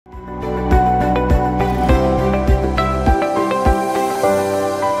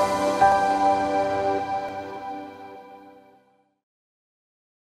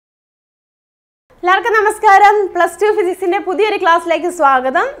എല്ലാവർക്കും നമസ്കാരം. +2 ഫിസിക്സിന്റെ പുതിയൊരു ക്ലാസ്സിലേക്ക്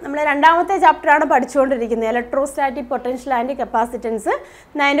സ്വാഗതം. നമ്മൾ രണ്ടാമത്തെ ചാപ്റ്ററാണ് പഠിച്ചുകൊണ്ടിരിക്കുന്നത്, ഇലക്ട്രോസ്റ്റാറ്റിക് പൊട്ടൻഷ്യൽ ആൻഡ് കപ്പാസിറ്റൻസ്.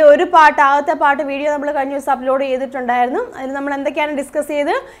 അതിൻ്റെ ഒരു ആദ്യത്തെ പാർട്ട് വീഡിയോ നമ്മൾ കഴിഞ്ഞ ദിവസം അപ്ലോഡ് ചെയ്തിട്ടുണ്ടായിരുന്നു. അതിൽ നമ്മൾ എന്തൊക്കെയാണ് ഡിസ്കസ്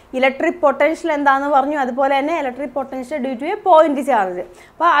ചെയ്ത്, ഇലക്ട്രിക് പൊട്ടൻഷ്യൽ എന്താണെന്ന് പറഞ്ഞു, അതുപോലെ തന്നെ electric potential due to A point charge.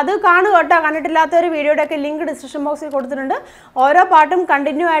 അപ്പോൾ അത് കാണുക കേട്ടോ. കണ്ടിട്ടില്ലാത്തൊരു വീഡിയോയുടെയൊക്കെ ലിങ്ക് ഡിസ്ക്രിപ്ഷൻ ബോക്സിൽ കൊടുത്തിട്ടുണ്ട്. ഓരോ പാർട്ടും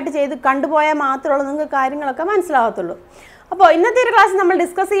കണ്ടിന്യൂ ആയിട്ട് ചെയ്ത് കണ്ടുപോയാൽ മാത്രമേ നിങ്ങൾക്ക് കാര്യങ്ങളൊക്കെ മനസ്സിലാകത്തുള്ളൂ. അപ്പോൾ ഇന്നത്തെ ഒരു ക്ലാസ് നമ്മൾ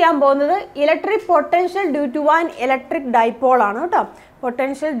ഡിസ്കസ് ചെയ്യാൻ പോകുന്നത് electric potential due to an electric dipole ആണ് കേട്ടോ.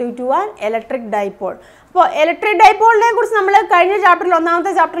 Potential due to an electric dipole. അപ്പോൾ ഇലക്ട്രിക് ഡൈപോളിനെ കുറിച്ച് നമ്മൾ കഴിഞ്ഞ ചാപ്റ്ററിൽ,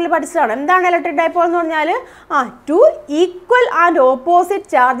 ഒന്നാമത്തെ ചാപ്റ്ററിൽ പഠിച്ചതാണ്. എന്താണ് ഇലക്ട്രിക് ഡൈപോൾ എന്ന് പറഞ്ഞാൽ, two equal and opposite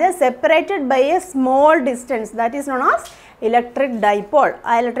charges separated by A small distance, that is known as electric dipole.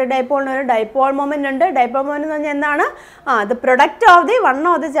 ആ ഇലക്ട്രിക് ഡൈപോളിന് ഒരു ഡൈപോൾ മൊമെൻ്റ് ഉണ്ട്. ഡൈപോൾ മൊമെൻ്റ് എന്ന് പറഞ്ഞാൽ എന്താണ്? The product of the one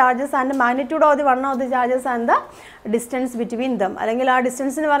of the charges and magnitude of the one of the charges and the distance between them, അല്ലെങ്കിൽ ആ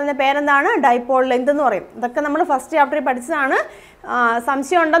ഡിസ്റ്റൻസിന് പറയുന്ന പേരെന്താണ്? ഡൈപോൾ ലെങ്ത് എന്ന് പറയും. ഇതൊക്കെ നമ്മൾ ഫസ്റ്റ് ചാപ്റ്ററിൽ പഠിച്ചതാണ്.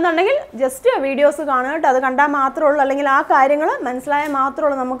 സംശയം ഉണ്ടെന്നുണ്ടെങ്കിൽ ജസ്റ്റ് വീഡിയോസ് കാണുക കേട്ടോ. അത് കണ്ടാൽ മാത്രമേ ഉള്ളൂ, അല്ലെങ്കിൽ ആ കാര്യങ്ങൾ മനസ്സിലായാൽ മാത്രമേ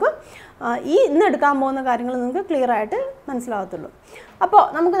ഉള്ളൂ നമുക്ക് ഇന്ന് എടുക്കാൻ പോകുന്ന കാര്യങ്ങൾ നിങ്ങൾക്ക് ക്ലിയർ ആയിട്ട് മനസ്സിലാകത്തുള്ളൂ. അപ്പോൾ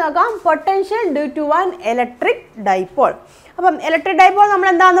നമുക്ക് നോക്കാം, potential due to an electric dipole. അപ്പം ഇലക്ട്രിക് ഡൈപോൾ നമ്മൾ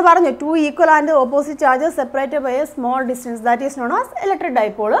എന്താണെന്ന് പറഞ്ഞു, two equal and opposite charges separated by A small distance, that is known as electric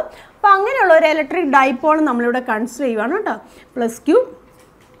dipole. അപ്പോൾ അങ്ങനെയുള്ള ഒരു ഇലക്ട്രിക് ഡൈപോൾ നമ്മളിവിടെ കൺസിഡർ ചെയ്യുവാണ് കേട്ടോ. +q,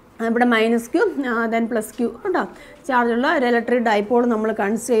 ഇവിടെ -q, ദെൻ +q കേട്ടോ, ചാർജുള്ള ഒരു ഇലക്ട്രിക് ഡൈപോൾ നമ്മൾ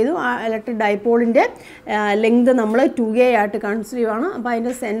കൺസിഡർ ചെയ്തു. ആ ഇലക്ട്രിക് ഡൈപോളിൻ്റെ ലെങ്ത് നമ്മൾ 2a ആയിട്ട് കൺസിഡർ ചെയ്യുവാണ്. അപ്പോൾ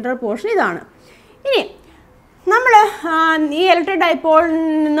അതിൻ്റെ സെൻട്രൽ പോർഷൻ ഇതാണ്. ഇനി നമ്മൾ ഈ ഇലക്ട്രിക്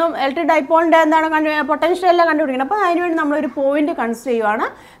ഡൈപോളിൻ്റെ എന്താണ് പൊട്ടൻഷ്യൽ എല്ലാം കണ്ടുപിടിക്കണം. അപ്പോൾ അതിനുവേണ്ടി നമ്മളൊരു പോയിന്റ് കൺസിഡർ ചെയ്യുവാണ്.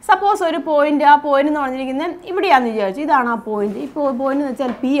 സപ്പോസ് ഒരു പോയിന്റ്, ആ പോയിന്റ് എന്ന് പറഞ്ഞിരിക്കുന്നത് ഇവിടെയാണെന്ന് വിചാരിച്ചു. ഇതാണ് ആ പോയിന്റ്. ഈ പോയിന്റ് എന്ന്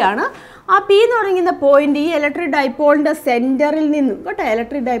വെച്ചാൽ P ആണ്. ആ P എന്ന് പറയുന്ന പോയിന്റ് ഈ ഇലക്ട്രിക് ഡൈപോളിൻ്റെ സെൻറ്ററിൽ നിന്നും കേട്ടോ,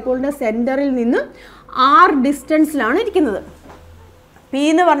 ഇലക്ട്രിക് ഡൈപോളിൻ്റെ സെൻറ്ററിൽ നിന്നും r ഡിസ്റ്റൻസിലാണ് ഇരിക്കുന്നത്. P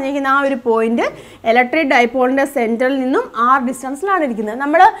എന്ന് പറഞ്ഞിരിക്കുന്ന ആ ഒരു പോയിന്റ് ഇലക്ട്രിക് ഡൈപോളിൻ്റെ സെൻറ്ററിൽ നിന്നും r ഡിസ്റ്റൻസിലാണ് ഇരിക്കുന്നത്.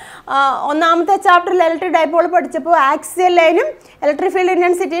 നമ്മൾ ഒന്നാമത്തെ ചാപ്റ്ററിൽ ഇലക്ട്രിക് ഡൈപോൾ പഠിച്ചപ്പോൾ ആക്സിയൽ ലൈനും ഇലക്ട്രിക് ഫീൽഡ്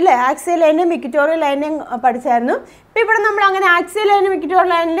ഇൻറ്റൻസിറ്റിയിലെ ആക്സിയൽ ലൈനും ഇക്വറ്റോറിയൽ ലൈനും പഠിച്ചായിരുന്നു. ഇപ്പോൾ ഇവിടെ നമ്മൾ അങ്ങനെ ആക്സിയൽ ലൈനും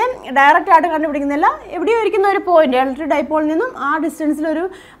ഇക്വറ്റോറിയൽ ലൈനിലും ഡയറക്റ്റ് ആയിട്ട് കണ്ടുപിടിക്കുന്നില്ല. എവിടെയോ ഇരിക്കുന്ന ഒരു പോയിന്റ് ഇലക്ട്രിക് ഡൈപോളിൽ നിന്നും ആ ഡിസ്റ്റൻസിലൊരു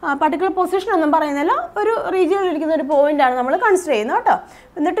പർട്ടിക്കുലർ പൊസിഷൻ ഒന്നും പറയുന്നില്ല, ഒരു റീജിയനിൽ ഇരിക്കുന്ന ഒരു പോയിന്റാണ് നമ്മൾ കൺസിഡർ ചെയ്യുന്നത് കേട്ടോ.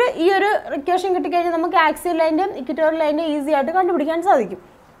 എന്നിട്ട് ഈ ഒരു ഇക്വേഷൻ കിട്ടിക്കഴിഞ്ഞാൽ നമുക്ക് ആക്സിയൽ ലൈൻ്റെയും ഇക്വറ്റോറിയൽ ലൈൻ്റെയും ഈസി ആയിട്ട് കണ്ടുപിടിക്കാൻ സാധിക്കും.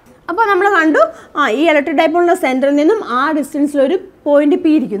 അപ്പോൾ നമ്മൾ കണ്ടു, ഈ ഇലക്ട്രിക് ഡൈപോളിൻ്റെ സെൻറ്ററിൽ നിന്നും ആ ഡിസ്റ്റൻസിലൊരു പോയിന്റ് P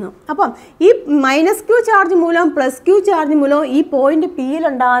ഇരിക്കുന്നു. അപ്പം ഈ -q ചാർജ് മൂലം +q ചാർജ് മൂലം ഈ പോയിന്റ്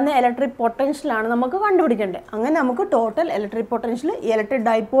Pയിലുണ്ടാകുന്ന ഇലക്ട്രിക് പൊട്ടൻഷ്യലാണ് നമുക്ക് കണ്ടുപിടിക്കേണ്ടത്. അങ്ങനെ നമുക്ക് ടോട്ടൽ ഇലക്ട്രിക് പൊട്ടൻഷ്യൽ, ഈ ഇലക്ട്രിക്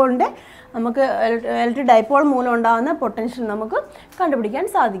ഡൈപോളിൻ്റെ നമുക്ക് ഇലക്ട്രിക് ഡൈപോൾ മൂലം ഉണ്ടാകുന്ന പൊട്ടൻഷ്യൽ നമുക്ക് കണ്ടുപിടിക്കാൻ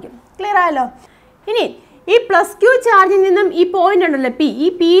സാധിക്കും. ക്ലിയർ ആയല്ലോ? ഇനി ഈ +q ചാർജിൽ നിന്നും ഈ പോയിന്റ് ഉണ്ടല്ലോ P, ഈ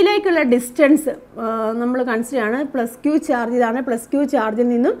Pയിലേക്കുള്ള ഡിസ്റ്റൻസ് നമ്മൾ കൺസിഡർ ആണ്. +q ചാർജ് ഇതാണ്. +q ചാർജിൽ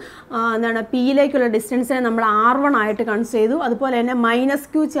നിന്നും എന്താണ് Pയിലേക്കുള്ള ഡിസ്റ്റൻസിനെ നമ്മൾ R1 ആയിട്ട് കൺസിഡർ ചെയ്തു. അതുപോലെ തന്നെ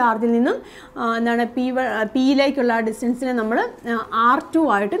 -q ചാർജിൽ നിന്നും എന്താണ് Pയിലേക്കുള്ള ഡിസ്റ്റൻസിനെ നമ്മൾ R2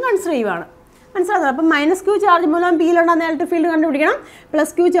 ആയിട്ട് കൺസിഡർ ചെയ്യുവാണ്. മനസ്സിലാകുന്നത്? അപ്പം -q ചാർജ് മൂലം Pയിലുണ്ടാകുന്ന ഇലക്ട്രിക് ഫീൽഡ് കണ്ടുപിടിക്കണം.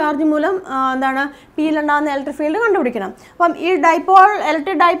 +q ചാർജ് മൂലം എന്താണ് Pയിലുണ്ടാകുന്ന ഇലക്ട്രിക് ഫീൽഡ് കണ്ടുപിടിക്കണം. അപ്പം ഈ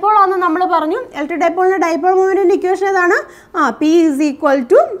ഇലക്ട്രിക് ഡൈപോൾ ആണെന്ന് നമ്മൾ പറഞ്ഞു. ഇലക്ട്രിക് ഡൈപോളിൻ്റെ ഡൈപോൾ മൊമെൻറ്റിൻ്റെ ഇക്വേഷൻ ഏതാണ്? P =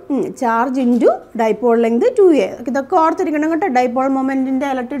 charge into dipole length 2a. ഇതൊക്കെ ഓർത്തിരിക്കണം കേട്ടോ. Dipole മൊമെൻറ്റിൻ്റെ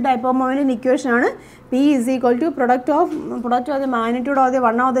electric dipole മൊമെൻറ്റിൻ്റെ ഇക്വേഷനാണ് P = product of the magnitude of the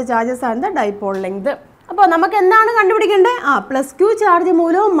one of the charges and the dipole length. അപ്പോൾ നമുക്ക് എന്താണ് കണ്ടുപിടിക്കേണ്ടത്? +q ചാർജ്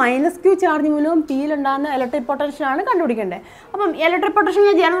മൂലവും -q ചാർജ് മൂലവും Pയിലുണ്ടാകുന്ന ഇലക്ട്രിക് പൊട്ടൻഷ്യലാണ് കണ്ടുപിടിക്കേണ്ടത്. അപ്പം ഇലക്ട്രിക്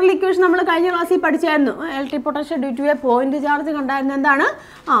പൊട്ടൻഷ്യലിൻ്റെ ജനറൽ ഇക്വേഷൻ നമ്മൾ കഴിഞ്ഞ ക്ലാസ്സിൽ പഠിച്ചായിരുന്നു. Electric potential due to A point charge കണ്ടായിരുന്നു. എന്താണ്?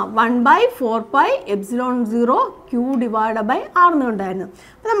 1/4πε0 q/r എന്ന് കണ്ടായിരുന്നു.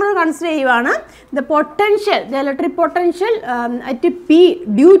 അപ്പോൾ നമ്മൾ കൺസിഡർ ചെയ്യുവാണ് the potential, the electric potential at P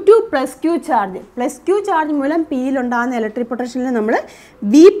due to +q charge. +q charge മൂലം Pയിലുണ്ടാകുന്ന ഇലക്ട്രിക് പൊട്ടൻഷ്യലിനെ നമ്മൾ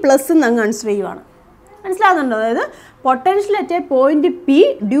V+ എന്ന് കൺസിഡർ ചെയ്യുവാണ്. മനസ്സിലാകുന്നുണ്ടോ? അതായത് potential at A point P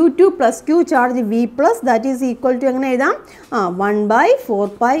due to +q charge V+, that is equal to എങ്ങനെ എഴുതാം?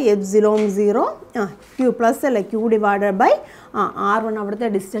 1/4πε0 q+ അല്ലേ, q/r1. അവിടുത്തെ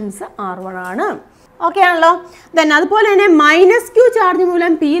ഡിസ്റ്റൻസ് R1 ആണ്. ഓക്കെ ആണല്ലോ? ദെൻ അതുപോലെ തന്നെ -q ചാർജ്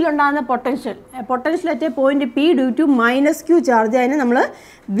മൂലം Pയിലുണ്ടാകുന്ന potential at A point P due to -q charge, അതിനെ നമ്മൾ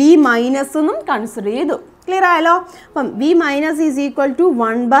V- എന്നും കൺസിഡർ ചെയ്തു. ക്ലിയർ ആയല്ലോ? അപ്പം V- ഈസ് ഈക്വൽ ടു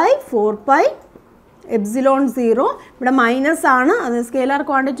 1/4πε0. ഇവിടെ മൈനസ് ആണ്, അത് സ്കെയിലർ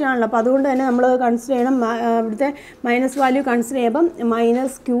ക്വാണ്ടിറ്റി ആണല്ലോ. അപ്പോൾ അതുകൊണ്ട് തന്നെ നമ്മൾ കൺസിഡർ ചെയ്യണം, ഇവിടുത്തെ മൈനസ് വാല്യൂ കൺസിഡർ ചെയ്യുമ്പം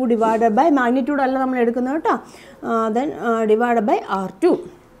 -q/, മാഗ്നിറ്റ്യൂഡ് അല്ല നമ്മൾ എടുക്കുന്നത് കേട്ടോ, ദെൻ /R2.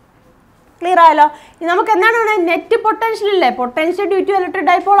 ക്ലിയർ ആയല്ലോ. നമുക്ക് എന്താണ് നെറ്റ് പൊട്ടൻഷ്യൽ ഇല്ലേ, potential due to electric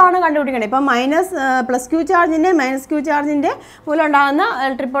dipole ആണ് കണ്ടുപിടിക്കേണ്ടത്. ഇപ്പം പ്ലസ് ക്യൂ ചാർജിൻ്റെ മൈനസ് ക്യൂ ചാർജിൻ്റെ മൂലം ഉണ്ടാകുന്ന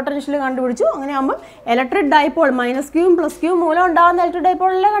ഇലക്ട്രിക് പൊട്ടൻഷ്യൽ കണ്ടുപിടിച്ചു. അങ്ങനെ ആകുമ്പോൾ ഇലക്ട്രിക് ഡൈപോൾ മൈനസ് ക്യൂവും പ്ലസ് ക്യൂവും മൂലം ഉണ്ടാകുന്ന ഇലക്ട്രിക്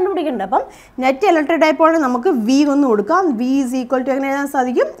ഡൈപോളല്ലേ കണ്ടുപിടിക്കേണ്ടത്. അപ്പം നെറ്റ് ഇലക്ട്രിക് ഡൈപോളിന് നമുക്ക് വി ഒന്ന് കൊടുക്കാം. വി ഈസ് ഈക്വൽ ടു എങ്ങനെ എഴുതാൻ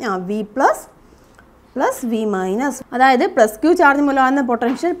സാധിക്കും? വി പ്ലസ് വി മൈനസ്, അതായത് പ്ലസ് ക്യൂ ചാർജ് മൂലം ഉണ്ടാകുന്ന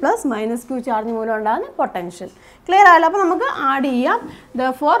potential plus minus Q charge മൂലം ഉണ്ടാകുന്ന പൊട്ടൻഷ്യൽ. ക്ലിയർ ആയല്ലോ. അപ്പോൾ നമുക്ക് ആഡ് ചെയ്യാം.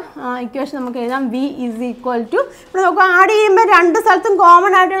 ദെർഫോർ ഇക്വേഷൻ നമുക്ക് എഴുതാം വി ഈസ് ഈക്വൽ ടു, ഇപ്പോൾ നമുക്ക് ആഡ് ചെയ്യുമ്പോൾ രണ്ട് സ്ഥലത്തും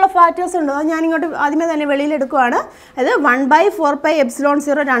കോമൺ ആയിട്ടുള്ള ഫാക്ടേഴ്സ് ഉണ്ട്. അത് ഞാനിങ്ങോട്ട് ആദ്യമേ തന്നെ വെളിയിലെടുക്കുകയാണ്. അത്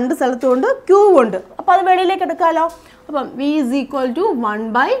 1/4πε0 രണ്ട് സ്ഥലത്തും ഉണ്ട്, ക്യൂ ഉണ്ട്. അപ്പോൾ അത് വെളിയിലേക്ക് എടുക്കാമല്ലോ. അപ്പം V is equal to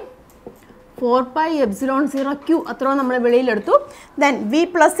 1/4πε0 Q, അത്രയും നമ്മൾ വെളിയിലെടുത്തു. ദെൻ വി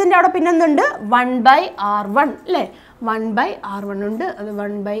പ്ലസിൻ്റെ അവിടെ പിന്നെ എന്തുണ്ട്? 1/r1 അല്ലേ, 1/r1 ഉണ്ട്, അത്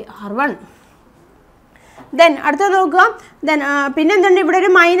 1/r1. ദെൻ അടുത്തത് നോക്കുക. ദെൻ പിന്നെ എന്തുണ്ട്? ഇവിടെ ഒരു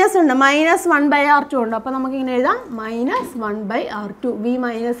മൈനസ് ഉണ്ട്, മൈനസ് 1/r2 ഉണ്ട്. അപ്പോൾ നമുക്ക് ഇങ്ങനെ എഴുതാം മൈനസ് 1/r2. വി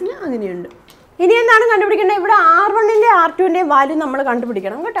മൈനസിന് അങ്ങനെയുണ്ട്. ഇനി എന്താണ് കണ്ടുപിടിക്കേണ്ടത്? ഇവിടെ R1ൻ്റെ R2ൻ്റെയും വാല്യൂ നമ്മൾ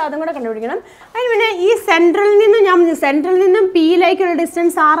കണ്ടുപിടിക്കണം കേട്ടോ, അതും കൂടെ കണ്ടുപിടിക്കണം. അതിന് പിന്നെ ഈ സെൻട്രലിൽ നിന്നും പിയിലേക്കുള്ള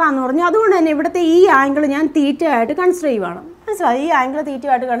ഡിസ്റ്റൻസ് ആറാന്ന് പറഞ്ഞു. അതുകൊണ്ട് തന്നെ ഇവിടുത്തെ ഈ ആംഗിൾ ഞാൻ തീറ്റ ആയിട്ട് കൺസിഡർ ചെയ്യുവാണ്. മനസ്സിലായി? ഈ ആംഗിൾ തീറ്റ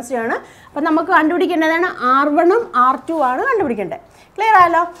ആയിട്ട് കൺസിഡർ ചെയ്യാണ്. അപ്പം നമുക്ക് കണ്ടുപിടിക്കേണ്ടതാണ് R1ഉം R2 ആണ് കണ്ടുപിടിക്കേണ്ടത്. ക്ലിയർ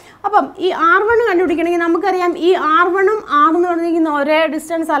ആയല്ലോ. അപ്പം ഈ R1 കണ്ടുപിടിക്കണമെങ്കിൽ നമുക്കറിയാം ഈ R1ഉം R എന്ന് പറഞ്ഞിരിക്കുന്ന ഒരേ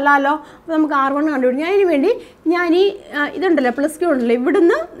ഡിസ്റ്റൻസ് അല്ലല്ലോ. അപ്പോൾ നമുക്ക് R1 കണ്ടുപിടിക്കാം. അതിന് വേണ്ടി ഞാൻ ഈ ഇതുണ്ടല്ലോ പ്ലസ് ക്യൂ ഉണ്ടല്ലോ,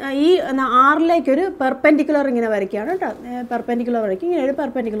 ഇവിടുന്ന് ഈ ആറിലേക്കൊരു പെർപെൻഡിക്കുലർ ഇങ്ങനെ വരയ്ക്കുകയാണ് കേട്ടോ. പെർപെൻഡിക്കുലർ വരയ്ക്കും, ഇങ്ങനെ ഒരു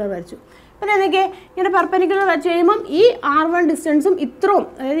പെർപെൻഡിക്കുലർ വരച്ചു. പിന്നെ എന്തൊക്കെ ഇങ്ങനെ പെർപെൻഡിക്കുലർ വരച്ച് കഴിയുമ്പം ഈ R1 ഡിസ്റ്റൻസും ഇത്രയും,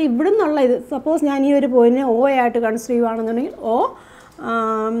 അതായത് ഇവിടുന്നുള്ള ഇത് സപ്പോസ് ഞാൻ ഈ ഒരു പോയിന്റിനെ O ആയിട്ട് കൺസിഡർ ചെയ്യുകയാണെന്നുണ്ടെങ്കിൽ O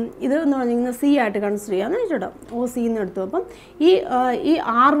ഇത് എന്ന് പറഞ്ഞിരിക്കുന്നത് C ആയിട്ട് കൺസിഡർ ചെയ്യാമെന്ന് വെച്ചിട്ടോ. OC എന്ന് എടുത്തു. അപ്പം ഈ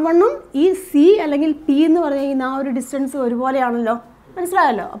R1ഉം ഈ C അല്ലെങ്കിൽ P എന്ന് പറഞ്ഞിരിക്കുന്ന ആ ഒരു ഡിസ്റ്റൻസ് ഒരുപോലെയാണല്ലോ.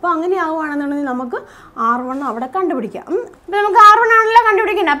 മനസ്സിലായല്ലോ. അപ്പോൾ അങ്ങനെ ആവുകയാണെന്നുണ്ടെങ്കിൽ നമുക്ക് R1 അവിടെ കണ്ടുപിടിക്കാം. അപ്പോൾ നമുക്ക് R1 ആണല്ലോ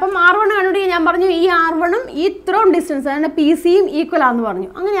കണ്ടുപിടിക്കേണ്ടത്. അപ്പം R1 കണ്ടുപിടിക്കാൻ ഞാൻ പറഞ്ഞു ഈ R1ഉം ഈ ഇത്രയും ഡിസ്റ്റൻസ് അതായത് PC-യും ഈക്വൽ ആണെന്ന് പറഞ്ഞു.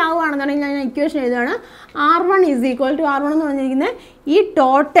 അങ്ങനെ ആവുകയാണെന്നുണ്ടെങ്കിൽ ഞാൻ ഇക്വേഷൻ എഴുതുകയാണ്. R1 is equal to R1 എന്ന് പറഞ്ഞിരിക്കുന്നത് ഈ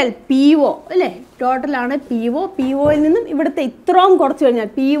ടോട്ടൽ PO അല്ലേ, ടോട്ടലാണ് PO. POയിൽ നിന്നും ഇവിടുത്തെ ഇത്രയും കുറച്ച് കഴിഞ്ഞാൽ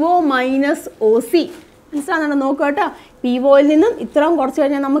PO മൈനസ് OC. മനസ്സിലാകുന്നുണ്ടോ? നോക്കുക കേട്ടോ. POയിൽ നിന്നും ഇത്രയും കുറച്ച്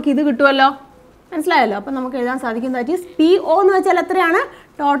കഴിഞ്ഞാൽ നമുക്ക് ഇത് കിട്ടുമല്ലോ. മനസ്സിലായല്ലോ. അപ്പം നമുക്ക് എഴുതാൻ സാധിക്കും ദാറ്റ് ഈസ് PO എന്ന് വെച്ചാൽ എത്രയാണ്?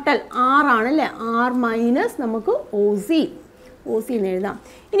 ടോട്ടൽ 6 ആണ് അല്ലേ. 6 മൈനസ് നമുക്ക് OC എന്ന് എഴുതാം.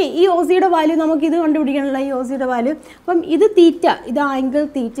 ഇനി ഈ OCയുടെ വാല്യൂ നമുക്ക് ഇത് കണ്ടുപിടിക്കണമല്ലോ, ഈ OCയുടെ വാല്യൂ. അപ്പം ഇത് തീറ്റ, ഇത് ആംഗിൾ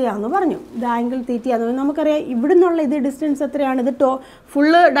തീറ്റയാണെന്ന് പറഞ്ഞു. ഇത് ആംഗിൾ തീറ്റയാണെന്ന് പറഞ്ഞു. നമുക്കറിയാം ഇവിടെ നിന്നുള്ള ഇത് ഡിസ്റ്റൻസ് എത്രയാണ്? ഇത്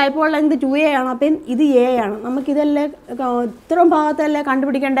ഫുള്ള് ഡൈപോൾ ലെങ്ത് 2a ആണ്. അപ്പം ഇത് a ആണ്. നമുക്കിതല്ലേ ഇത്രയും ഭാഗത്തല്ലേ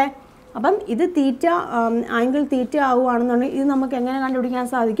കണ്ടുപിടിക്കണ്ടേ? അപ്പം ഇത് തീറ്റ ആംഗിൾ തീറ്റ ആവുകയാണെന്നുണ്ടെങ്കിൽ ഇത് നമുക്ക് എങ്ങനെ കണ്ടുപിടിക്കാൻ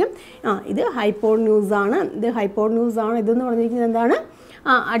സാധിക്കും? ഇത് ഹൈപ്പോട്ന്യൂസ് ആണ്, ഇത് ഹൈപ്പോട്ന്യൂസ് ആണ്. ഇതെന്ന് പറഞ്ഞിരിക്കുന്നത് എന്താണ്?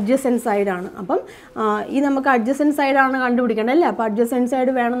 അഡ്ജസൻറ്റ് സൈഡാണ്. അപ്പം ഈ നമുക്ക് അഡ്ജസൻറ്റ് സൈഡാണ് കണ്ടുപിടിക്കേണ്ടത് അല്ലേ. അപ്പോൾ അഡ്ജസൻറ്റ്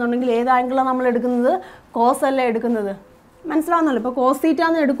സൈഡ് വേണമെന്നുണ്ടെങ്കിൽ ഏത് ആംഗിളാണ് നമ്മൾ എടുക്കുന്നത്? കോസ് അല്ലേ എടുക്കുന്നത്. മനസ്സിലാവുന്നല്ലോ. ഇപ്പോൾ കോസ് തീറ്റ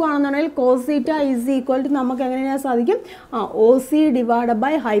എന്ന് എടുക്കുകയാണെന്നുണ്ടെങ്കിൽ cos theta is equal to നമുക്ക് എങ്ങനെയാണ് സാധിക്കും? OC ഡിവൈഡ്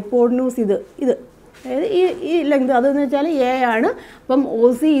ബൈ ഹൈപ്പോട്ന്യൂസ് ഇത് അതായത് ഈ ലെങ്ത് അതെന്ന് വെച്ചാൽ A ആണ്. അപ്പം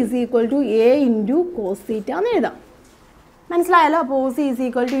OC is equal to A into cos theta എന്ന് എഴുതാം. മനസ്സിലായല്ലോ. അപ്പോൾ OC is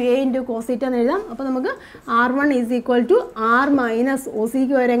equal to A into cos theta എന്ന് എഴുതാം. അപ്പോൾ നമുക്ക് R1 is equal to R minus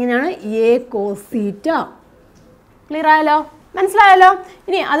OCക്ക് വരെ എങ്ങനെയാണ്? A cos theta. ക്ലിയർ ആയല്ലോ, മനസ്സിലായല്ലോ.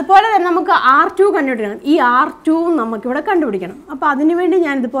 ഇനി അതുപോലെ തന്നെ നമുക്ക് R2 കണ്ടുപിടിക്കണം. ഈ R2 നമുക്കിവിടെ കണ്ടുപിടിക്കണം. അപ്പോൾ അതിനുവേണ്ടി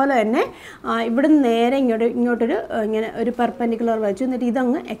ഞാൻ ഇതുപോലെ തന്നെ ഇവിടുന്ന് നേരെ ഇങ്ങോട്ടൊരു ഇങ്ങനെ ഒരു പെർപെൻഡിക്കുലർ വെച്ചു. എന്നിട്ട്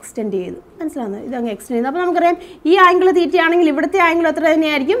ഇതങ്ങ് എക്സ്റ്റെൻഡ് ചെയ്തു. മനസ്സിലാകുന്നത്? ഇതങ്ങ് എക്സ്റ്റെൻഡ് ചെയ്തു. അപ്പോൾ നമുക്കറിയാം ഈ ആംഗിൾ തീറ്റയാണെങ്കിൽ ഇവിടുത്തെ ആംഗിൾ എത്ര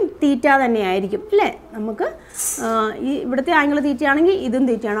തന്നെയായിരിക്കും? തീറ്റ തന്നെയായിരിക്കും അല്ലേ. നമുക്ക് ഈ ഇവിടുത്തെ ആംഗിൾ തീറ്റയാണെങ്കിൽ ഇതും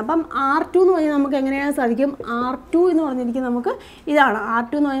തീറ്റയാണ്. അപ്പം R2 എന്ന് പറഞ്ഞാൽ നമുക്ക് എങ്ങനെയാണ് സാധിക്കും? R2 എന്ന് പറഞ്ഞിരിക്കും നമുക്ക് ഇതാണ്.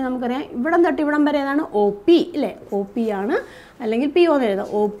 R2 എന്ന് പറഞ്ഞാൽ നമുക്കറിയാം ഇവിടം തൊട്ട് ഇവിടം വരെ ഏതാണ്? OP അല്ലേ. OP ആണ്, അല്ലെങ്കിൽ PO എന്ന് എഴുതാം.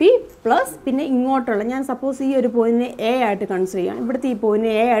 OP പ്ലസ് പിന്നെ ഇങ്ങോട്ടുള്ള ഞാൻ സപ്പോസ് ഈ ഒരു പോയിന്റിനെ A ആയിട്ട് കൺസിഡർ ചെയ്യാം. ഇവിടുത്തെ ഈ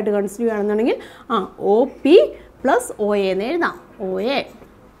പോയിന്റിനെ A ആയിട്ട് കൺസിഡർ ചെയ്യുകയാണെന്നുണ്ടെങ്കിൽ OP പ്ലസ് OA എന്ന് എഴുതാം. OA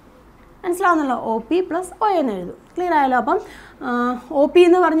മനസ്സിലാവുന്നല്ലോ. OP പ്ലസ് OA എന്ന് എഴുതും. ക്ലിയർ ആയല്ലോ. അപ്പം OP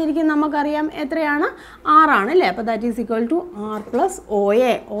എന്ന് പറഞ്ഞിരിക്കുന്നത് നമുക്കറിയാം എത്രയാണ്? 6 ആണ് അല്ലേ. അപ്പോൾ that is equal to R plus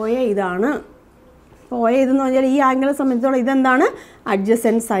OA. OA ഇതാണ്. അപ്പോൾ OA ഇതെന്ന് പറഞ്ഞാൽ ഈ ആംഗിളെ സംബന്ധിച്ചോളം ഇതെന്താണ്?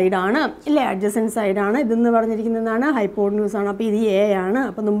 അഡ്ജസൻറ്റ് സൈഡാണ് ഇല്ലേ. അഡ്ജസൻറ്റ് സൈഡാണ്. ഇതെന്ന് പറഞ്ഞിരിക്കുന്നത് എന്താണ്? ഹൈപ്പോട്ന്യൂസ് ആണ്. അപ്പോൾ ഇത് A ആണ്.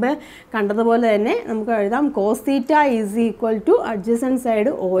 അപ്പോൾ മുമ്പേ കണ്ടതുപോലെ തന്നെ നമുക്ക് എഴുതാം cos theta is equal to adjacent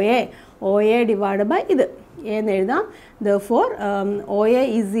side OA divide by ഇത് A എന്ന് എഴുതാം. Therefore OA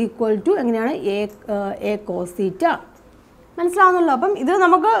is equal to എങ്ങനെയാണ്? A cos theta. മനസ്സിലാവുന്നല്ലോ. അപ്പം ഇത്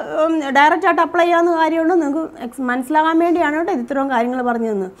നമുക്ക് ഡയറക്റ്റ് ആയിട്ട് അപ്ലൈ ചെയ്യാവുന്ന കാര്യമുണ്ട്. നിങ്ങൾക്ക് മനസ്സിലാകാൻ വേണ്ടിയാണ് കേട്ടോ ഇത് ഇത്രയും കാര്യങ്ങൾ പറഞ്ഞു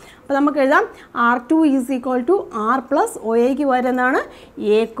തന്നത്. അപ്പോൾ നമുക്ക് എഴുതാം R2 = R + OAക്ക് വരുന്നതാണ്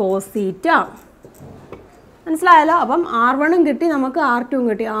A cos θ. മനസ്സിലായല്ലോ. അപ്പം R1 കിട്ടി, നമുക്ക് R2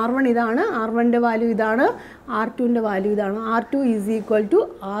 കിട്ടി. R1 ഇതാണ്, R1ൻ്റെ വാല്യൂ ഇതാണ്, R2ൻ്റെ വാല്യൂ ഇതാണ്. R2 =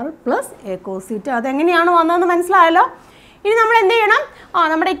 R + A cos θ. അതെങ്ങനെയാണ് വന്നതെന്ന് മനസ്സിലായല്ലോ. ഇനി നമ്മൾ എന്ത് ചെയ്യണം?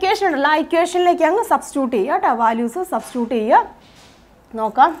 നമ്മുടെ ഇക്വേഷൻ ഉണ്ടല്ലോ, ആ ഇക്വേഷനിലേക്ക് അങ്ങ് സബ്സ്റ്റിറ്റ്യൂട്ട് ചെയ്യുക കേട്ടോ. വാല്യൂസ് സബ്സ്റ്റിറ്റ്യൂട്ട് ചെയ്യുക.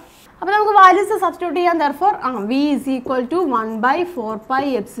 നോക്കാം. അപ്പോൾ നമുക്ക് വാല്യൂസ് സബ്സ്റ്റിറ്റ്യൂട്ട് ചെയ്യാൻ therefore V =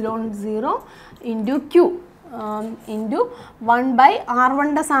 1/4πε0 × Q ഇൻറ്റു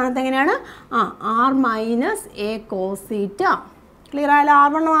 1/R1ൻ്റെ സ്ഥാനത്ത് എങ്ങനെയാണ് R - A cos θ. ക്ലിയർ ആയാലും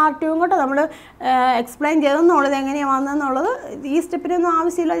R1 R2 കേട്ടോ നമ്മൾ എക്സ്പ്ലെയിൻ ചെയ്തെന്നുള്ളത് എങ്ങനെയാണ് വന്നതെന്നുള്ളത് ഈ സ്റ്റെപ്പിനൊന്നും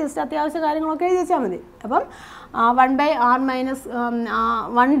ആവശ്യമില്ല, ജസ്റ്റ് അത്യാവശ്യ കാര്യങ്ങളൊക്കെ എഴുതി വെച്ചാൽ മതി. അപ്പം 1/R -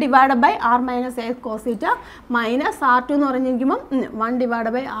 1/R - A cos θ minus R2 എന്ന് പറഞ്ഞിരിക്കുമ്പം 1/R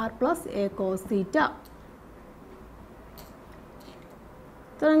 + A cos θ.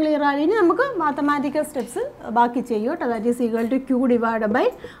 ഇത്രയും ക്ലിയർ ആയി. ഇനി നമുക്ക് മാത്തമാറ്റിക്കൽ സ്റ്റെപ്സ് ബാക്കി ചെയ്യും കേട്ടോ. That is equal to Q /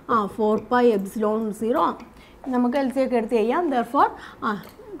 4πε0. നമുക്ക് LC ഒക്കെ എടുത്ത് ചെയ്യാം. therefore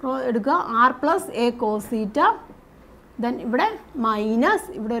എടുക്കുക R + A cos θ. ദെൻ ഇവിടെ മൈനസ്,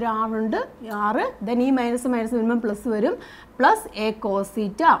 ഇവിടെ ഒരു R ഉണ്ട്, R. ദെൻ ഈ മൈനസ് വരുമ്പം പ്ലസ് വരും, പ്ലസ് A cos θ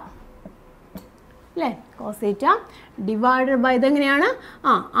അല്ലേ, cos θ ഡിവൈഡഡ് ബൈ ഇതെങ്ങനെയാണ്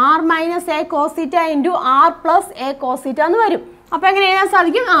R - A cos θ × R + A cos θ എന്ന് വരും. അപ്പോൾ എങ്ങനെ എഴുതാൻ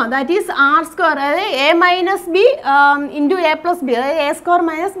സാധിക്കും? ദാറ്റ് ഈസ് R², അതായത് A - B × A + B, അതായത് A²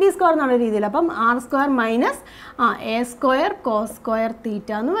 - B² എന്നുള്ള രീതിയിൽ. അപ്പം R² - A² cos² θ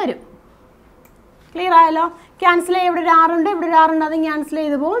എന്ന് വരും. ക്ലിയർ ആയല്ലോ. ക്യാൻസൽ ചെയ്യുക. ഇവിടെ ഒരു R ഉണ്ട്, ഇവിടെ ഒരു R ഉണ്ട്, അത് ക്യാൻസൽ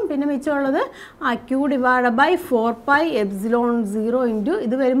ചെയ്ത് പോകും. പിന്നെ മിച്ചമുള്ളത് Q / 4πε0 ഇൻറ്റു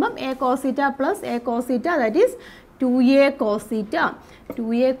ഇത് വരുമ്പം A cos θ + A cos θ, that is 2A cos θ.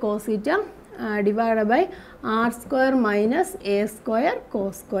 2A cos θ divide by R² - A²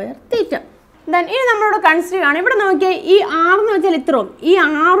 cos² θ. Then ഇനി നമ്മളോട് കൺസിഡർ ചെയ്യണം. ഇവിടെ നോക്കിയേ, ഈ R എന്ന് വെച്ചാൽ ഇത്രയും, ഈ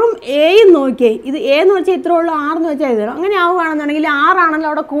R-ഉം A-യും നോക്കിയേ, ഇത് A എന്ന് വെച്ചാൽ ഇത്ര ഉള്ളൂ, R എന്ന് വെച്ചാൽ ഇത്ര. അങ്ങനെ ആവുകയാണെന്നുണ്ടെങ്കിൽ R ആണല്ലോ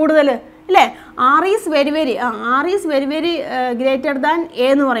അവിടെ കൂടുതൽ അല്ലേ. R is very very greater than A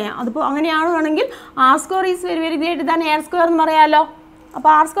എന്ന് പറയാം. അതിപ്പോൾ അങ്ങനെയാണെങ്കിൽ R² is very very greater than A² എന്ന് പറയാമല്ലോ.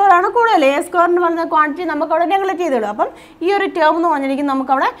 അപ്പോൾ R² ആണ് കൂടുതൽ. A² എന്ന് പറഞ്ഞ ക്വാണ്ടിറ്റി നമുക്ക് അവിടെ നെഗ്ലക്ട് ചെയ്ത് കളയാം. അപ്പം ഈ ഒരു ടേം എന്ന് പറഞ്ഞിരിക്കും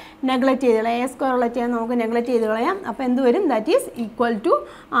നമുക്കവിടെ നെഗ്ലക്ട് ചെയ്ത് കളയാം. A² ഉള്ള ടേം നമുക്ക് നെഗ്ലക്ട് ചെയ്ത് കളയാം. അപ്പോൾ എന്ത് വരും? That is equal to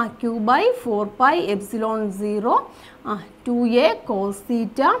Q / 4πε0 2A cos θ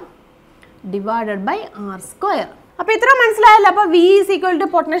divided by R². അപ്പോൾ ഇത്ര മനസ്സിലായല്ലോ. അപ്പോൾ V =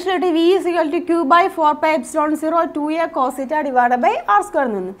 potential V = Q / 4πε0 2A cos θ divided by R²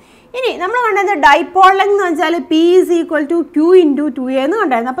 നിന്ന്. ഇനി നമ്മൾ കണ്ടത് ഡൈപോൾ ലെങ്ത് എന്ന് വെച്ചാൽ P = Q × 2A എന്ന്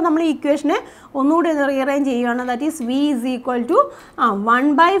കണ്ടായിരുന്നു. അപ്പോൾ നമ്മൾ ഈ ഇക്വേഷനെ ഒന്നുകൂടി റീഅറേഞ്ച് ചെയ്യുകയാണ്. That is V =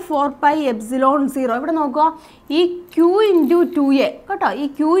 1/4πε0. ഇവിടെ നോക്കുക, ഈ Q × 2A കേട്ടോ. ഈ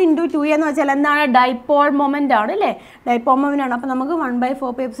Q × 2A എന്ന് വെച്ചാൽ എന്താണ്? ഡൈപോൾ മൊമെൻ്റ് ആണ് അല്ലേ, ഡൈപോൾ മൊമെൻ്റ് ആണ്. അപ്പോൾ നമുക്ക്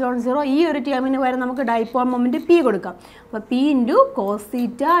 1/4πε0 ഈ ഒരു ടേമിന് വരെ നമുക്ക് ഡൈപോൾ മൊമെൻ്റ് P കൊടുക്കാം. അപ്പോൾ P × cos θ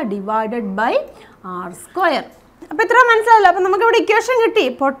divided by R². അപ്പോൾ ഇത്ര മനസ്സിലായല്ലോ. അപ്പോൾ നമുക്ക് ഇവിടെ ഇക്വേഷൻ കിട്ടി.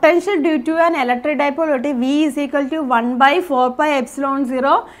 Potential due to an electric dipole കിട്ടി. V =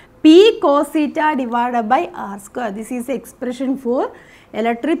 1/4πε0 P cos θ divided by R². This is the expression for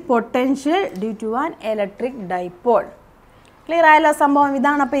electric potential due to an electric dipole. Clear ആയല്ലോ സംഭവം.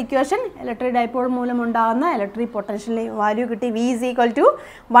 ഇതാണ് അപ്പോൾ ഇക്വേഷൻ. ഇലക്ട്രിക് ഡൈപോൾ മൂലം ഉണ്ടാകുന്ന ഇലക്ട്രിക് പൊട്ടൻഷ്യൽ വാല്യൂ കിട്ടി. V =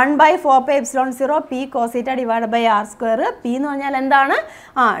 1/4πε0 P cos θ divided by R². P എന്ന് പറഞ്ഞാൽ എന്താണ്?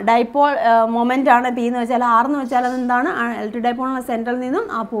 ഡൈപോൾ മൊമെൻ്റ് ആണ്. P എന്ന് വെച്ചാൽ R എന്ന് വെച്ചാൽ അതെന്താണ്? ഇലക്ട്രിക് ഡൈപോളിൻ്റെ സെൻറ്ററിൽ നിന്നും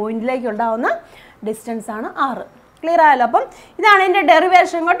ആ പോയിന്റിലേക്ക് ഉണ്ടാകുന്ന ഡിസ്റ്റൻസ് ആണ് R. ക്ലിയർ ആയല്ലോ. അപ്പം ഇതാണ് എൻ്റെ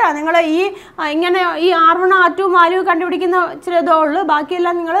ഡെറിവേഷൻ കേട്ടോ. നിങ്ങൾ ഇങ്ങനെ ഈ R1 R2 വാല്യൂ കണ്ടുപിടിക്കുന്ന ഇതേ ഉള്ളൂ.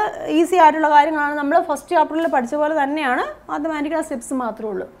 ബാക്കിയെല്ലാം നിങ്ങൾ ഈസി ആയിട്ടുള്ള കാര്യങ്ങളാണ്. നമ്മൾ ഫസ്റ്റ് ചാപ്റ്ററിൽ പഠിച്ച പോലെ തന്നെയാണ്, മാത്തമാറ്റിക്കൽ സ്റ്റെപ്സ് മാത്രമേ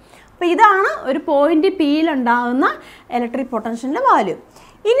ഉള്ളൂ. അപ്പോൾ ഇതാണ് ഒരു പോയിന്റ് Pയിലുണ്ടാകുന്ന ഇലക്ട്രിക് പൊട്ടൻഷ്യലിൻ്റെ വാല്യൂ.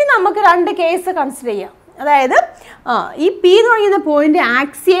 ഇനി നമുക്ക് രണ്ട് കേസ് കൺസിഡർ ചെയ്യാം. അതായത് ഈ P എന്ന് പറയുന്ന പോയിന്റ്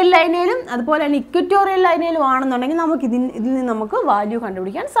ആക്സിയൽ ലൈനിലും അതുപോലെ തന്നെ ഇക്വറ്റോറിയൽ ലൈനിലും ആണെന്നുണ്ടെങ്കിൽ നമുക്ക് ഇതിൽ നിന്ന് നമുക്ക് വാല്യൂ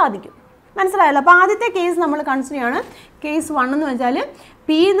കണ്ടുപിടിക്കാൻ സാധിക്കും. മനസ്സിലായല്ലോ. അപ്പോൾ ആദ്യത്തെ കേസ് നമ്മൾ കൺസിഡർ ചെയ്യാണ്. കേസ് 1 എന്ന് വെച്ചാൽ P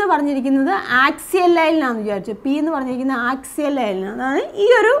എന്ന് പറഞ്ഞിരിക്കുന്നത് ആക്സിയൽ ലൈനിലാണെന്ന് വിചാരിച്ചു. P എന്ന് പറഞ്ഞിരിക്കുന്നത് ആക്സിയൽ ലൈനിലാണ്. അതാണ് ഈ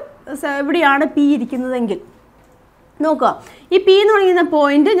ഒരു ഇവിടെയാണ് P ഇരിക്കുന്നതെങ്കിൽ നോക്കുക, ഈ P എന്ന് പറയുന്ന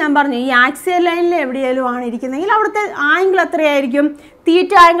പോയിന്റ് ഞാൻ പറഞ്ഞു ഈ ആക്സിയൽ ലൈനിൽ എവിടെയെങ്കിലും ആണ് ഇരിക്കുന്നതെങ്കിൽ അവിടുത്തെ ആംഗിൾ എത്രയായിരിക്കും?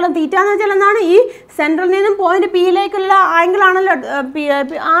 തീറ്റ ആംഗിളും. തീറ്റ എന്ന് വെച്ചാൽ എന്താണ്? ഈ സെൻട്രൽ നിന്നും പോയിന്റ് Pയിലേക്കുള്ള ആംഗിൾ ആണല്ലോ,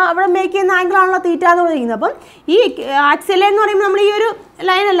 അവിടെ മേക്ക് ചെയ്യുന്ന ആംഗിൾ ആണല്ലോ തീറ്റ എന്ന് പറയുന്നത്. അപ്പം ഈ ആക്സിയൽ ലൈൻ എന്ന് പറയുമ്പോൾ നമ്മൾ ഈ ഒരു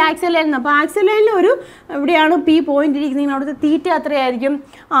ലൈനല്ല, ആക്സിയൽ ലൈൻ. അപ്പോൾ ആക്സിയൽ ലൈനിൽ ഒരു ഇവിടെയാണ് പി പോയിന്റ് ഇരിക്കുന്നത്. അവിടുത്തെ തീറ്റ എത്രയായിരിക്കും?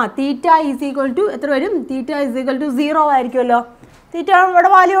 തീറ്റ ഈസ് ഈക്വൽ ടു എത്ര വരും? തീറ്റ ഈസ് ഈക്വൽ ടു 0 ആയിരിക്കുമല്ലോ. തീറ്റ ഇവിടെ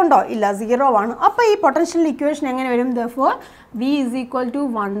വാല്യൂ ഉണ്ടോ? ഇല്ല, 0 ആണ്. അപ്പോൾ ഈ പൊട്ടൻഷ്യൽ ഇക്വേഷൻ എങ്ങനെ വരും? Therefore V is equal to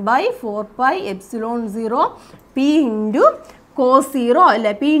 1/4πε0 P into cos 0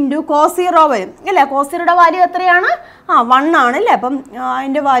 അല്ലേ? P into cos 0 വരും അല്ലേ? cos 0യുടെ വാല്യൂ എത്രയാണ്? 1 ആണ് അല്ലേ? അപ്പം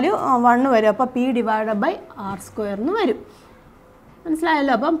അതിൻ്റെ വാല്യൂ 1 വരും. അപ്പോൾ P ഡിവൈഡഡ് ബൈ r² എന്ന് വരും.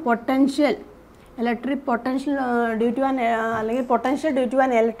 മനസ്സിലായല്ലോ? അപ്പം potential electric potential due to an അല്ലെങ്കിൽ potential due to an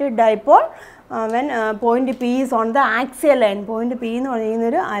electric dipole when point P is on the axial line. Point P എന്ന് പറയുന്ന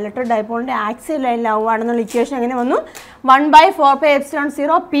ഒരു ഇലക്ട്രിക് ഡൈപോളിൻ്റെ ആക്സിയൽ ലൈനിലാവുകയാണെന്നുള്ള ഇക്വേഷൻ എങ്ങനെ വന്നു?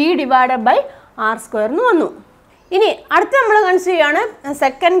 1/4πε0 P ഡിവൈഡഡ് ബൈ r² എന്ന് വന്നു. ഇനി അടുത്ത നമ്മൾ കൺസിഡർ ചെയ്യുകയാണ്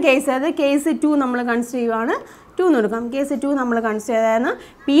സെക്കൻഡ് കേസ്. അത് കേസ് 2 നമ്മൾ കൺസിഡർ ചെയ്യുകയാണ്. 2 എന്ന് എടുക്കാം. കേസ് 2 നമ്മൾ കൺസിഡർ ചെയ്തായിരുന്നു.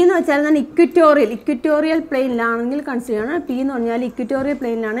 പി എന്ന് വെച്ചാൽ എന്താണ്? ഇക്വിറ്റോറിയൽ പ്ലെയിനിലാണെങ്കിൽ കൺസിഡർ ചെയ്യണം. പി എന്ന് പറഞ്ഞാൽ ഇക്വിറ്റോറിയൽ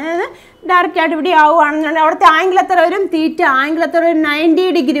പ്ലെയിനിലാണ്. അതായത് ഡയറക്റ്റ് ആയിട്ട് ഇവിടെ ആവുകയാണെന്നുണ്ടെങ്കിൽ അവിടുത്തെ ആംഗിൾ എത്ര വരും? തീറ്റ ആംഗിൾ എത്ര വരും? 90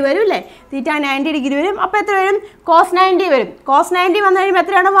 ഡിഗ്രി വരും അല്ലേ? തീറ്റ 90 ഡിഗ്രി വരും. അപ്പോൾ എത്ര വരും? cos 90 വരും. cos 90 വന്നു കഴിയുമ്പോൾ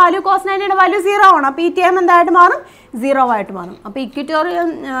എത്രയാണ് വാല്യൂ? cos 90യുടെ വാല്യൂ 0 ആണ്. അപ്പോൾ ഈ ടേം എന്തായിട്ട് മാറും? 0 ആയിട്ട് മാറും. അപ്പോൾ ഇക്വിറ്റോറിയൽ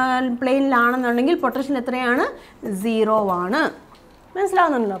പ്ലെയിനിലാണെന്നുണ്ടെങ്കിൽ പൊട്ടൻഷ്യൽ എത്രയാണ്? 0 ആണ്.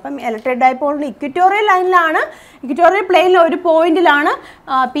 മനസ്സിലാവുന്നുണ്ടല്ലോ? അപ്പം ഇലക്ട്രിക് ഡൈപോളിൻ്റെ ഇക്വിറ്റോറിയൽ ലൈനിലാണ്, ഇക്വിറ്റോറിയൽ പ്ലെയിനിൽ ഒരു പോയിന്റിലാണ്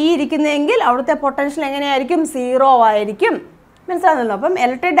പി ഇരിക്കുന്നതെങ്കിൽ അവിടുത്തെ പൊട്ടൻഷ്യൽ എങ്ങനെയായിരിക്കും? 0 ആയിരിക്കും. മനസ്സിലാവുന്നല്ലോ? അപ്പം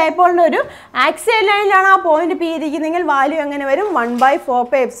ഇലക്ട്രിക് ഡൈപോളിൻ്റെ ഒരു ആക്സിയൽ ലൈനിലാണ് ആ പോയിന്റ് പി ഇരിക്കുന്നതെങ്കിൽ വാല്യൂ എങ്ങനെ വരും?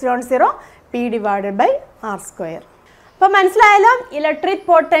 1/4πε0 P ഡിവൈഡഡ് ബൈ r². അപ്പോൾ മനസ്സിലായല്ലോ? Electric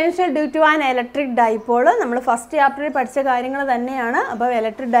potential due to an electric dipole നമ്മൾ ഫസ്റ്റ് ചാപ്റ്ററിൽ പഠിച്ച കാര്യങ്ങൾ തന്നെയാണ്. അപ്പോൾ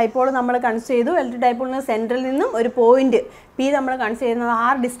ഇലക്ട്രിക് ഡൈപോൾ നമ്മൾ കൺസിഡർ ചെയ്തു. ഇലക്ട്രിക് ഡൈപോളിന് സെൻറ്ററിൽ നിന്നും ഒരു പോയിന്റ് പി നമ്മൾ കൺസിഡർ ചെയ്യുന്നത് r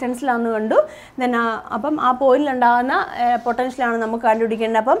ഡിസ്റ്റൻസിലാണെന്ന് കണ്ടു. ദെൻ അപ്പം ആ പോയിന്റിലുണ്ടാകുന്ന പൊട്ടൻഷ്യലാണ് നമുക്ക്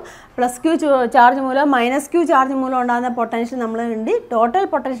കണ്ടുപിടിക്കേണ്ടത്. അപ്പം +q ചാർജ് മൂലം -q ചാർജ് മൂലം ഉണ്ടാകുന്ന പൊട്ടൻഷ്യൽ നമ്മൾ കണ്ടി ടോട്ടൽ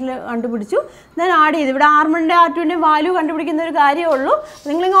പൊട്ടൻഷ്യൽ കണ്ടുപിടിച്ചു. ദെൻ ആഡ് ചെയ്തു. ഇവിടെ r1ൻ്റെ r2ൻ്റെ വാല്യൂ കണ്ടുപിടിക്കുന്ന ഒരു കാര്യമേ ഉള്ളൂ.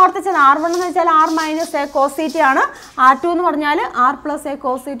 നിങ്ങളിങ്ങനെ ഓർത്തിച്ചാൽ r1 എന്ന് വെച്ചാൽ r - a cos θ ആണ്. r2 എന്ന് പറഞ്ഞാൽ r + a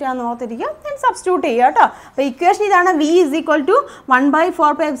cos θ ആണെന്ന് ഓർത്തിരിക്കുക. ദെൻ സബ്സ്റ്റിറ്റ്യൂട്ട് ചെയ്യുക കേട്ടോ. അപ്പോൾ ഇക്വേഷൻ ഇതാണ്. V is equal to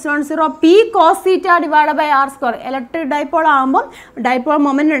 1/4πε0 P cos θ divide by r². Electric dipole ആകുമ്പോൾ ഡൈപോൾ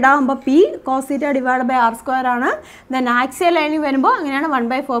മൊമെന്റ് ഉണ്ടാകുമ്പോൾ P cos θ divide by r² ആണ്. ദെൻ ആക്സിയൽ ലൈനിൽ വരുമ്പോൾ അങ്ങനെയാണ്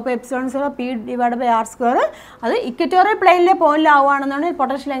 1/4πε0 P ഡിവൈഡ് ബൈ r². അത് ഇക്വിറ്റോറിയൽ പ്ലെയിനിലെ പോയിന്റിലാവുകയാണെന്നുണ്ടെങ്കിൽ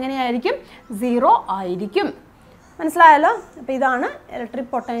പൊട്ടൻഷ്യൽ എങ്ങനെയായിരിക്കും? 0 ആയിരിക്കും. മനസ്സിലായല്ലോ? അപ്പോൾ ഇതാണ് electric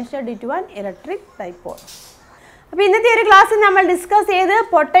potential due to an electric dipole. അപ്പോൾ ഇന്നത്തെ ഒരു ക്ലാസ്സിൽ നമ്മൾ ഡിസ്കസ് ചെയ്ത്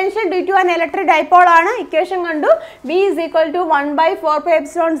potential due to an electric dipole ആണ്. ഇക്വേഷൻ കണ്ടു. V is equal to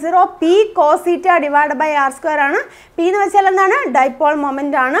 1/4πε0 P cos θ divide by r² ആണ്. P എന്ന് വെച്ചാൽ എന്താണ്? ഡൈപോൾ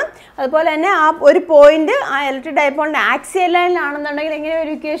മൊമെന്റ് ആണ്. അതുപോലെ തന്നെ ആ ഒരു പോയിന്റ് ആ ഇലക്ട്രിക് ഡൈപോളിൻ്റെ ആക്സിയൽ ലൈനിലാണെന്നുണ്ടെങ്കിൽ എങ്ങനെ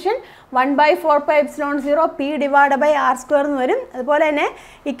ഒരു equation? 1/4πε0 P divide by r² എന്ന് വരും. അതുപോലെ തന്നെ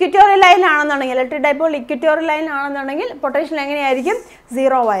equatorial ലൈനിലാണെന്നുണ്ടെങ്കിൽ electric dipole equatorial ലൈനിലാണെന്നുണ്ടെങ്കിൽ potential എങ്ങനെയായിരിക്കും?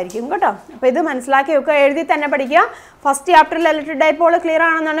 0 ആയിരിക്കും കേട്ടോ. അപ്പോൾ ഇത് മനസ്സിലാക്കി വെക്കുക. എഴുതി തന്നെ പഠിക്കുക. ഫസ്റ്റ് ചാപ്റ്ററിൽ ഇലക്ട്രിക് ഡൈപോൾ ക്ലിയർ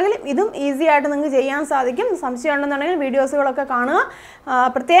ആണെന്നുണ്ടെങ്കിൽ ഇതും ഈസി ആയിട്ട് നിങ്ങൾക്ക് ചെയ്യാൻ സാധിക്കും. സംശയം ഉണ്ടെന്നുണ്ടെങ്കിൽ വീഡിയോസുകളൊക്കെ കാണുക.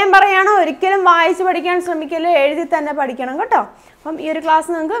 പ്രത്യേകം പറയുകയാണ്, ഒരിക്കലും വായിച്ച് പഠിക്കാൻ ശ്രമിക്കല്ലോ, എഴുതി തന്നെ പഠിക്കണം കേട്ടോ. അപ്പം ഈ ഒരു ക്ലാസ്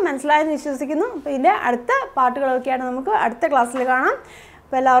നിങ്ങൾക്ക് മനസ്സിലായെന്ന് വിശ്വസിക്കുന്നു. അപ്പോൾ ഇതിൻ്റെ അടുത്ത പാർട്ടുകളൊക്കെയാണ് നമുക്ക് അടുത്ത ക്ലാസ്സിൽ കാണാം.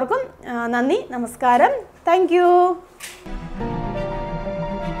 അപ്പോൾ എല്ലാവർക്കും നന്ദി, നമസ്കാരം, താങ്ക് യു.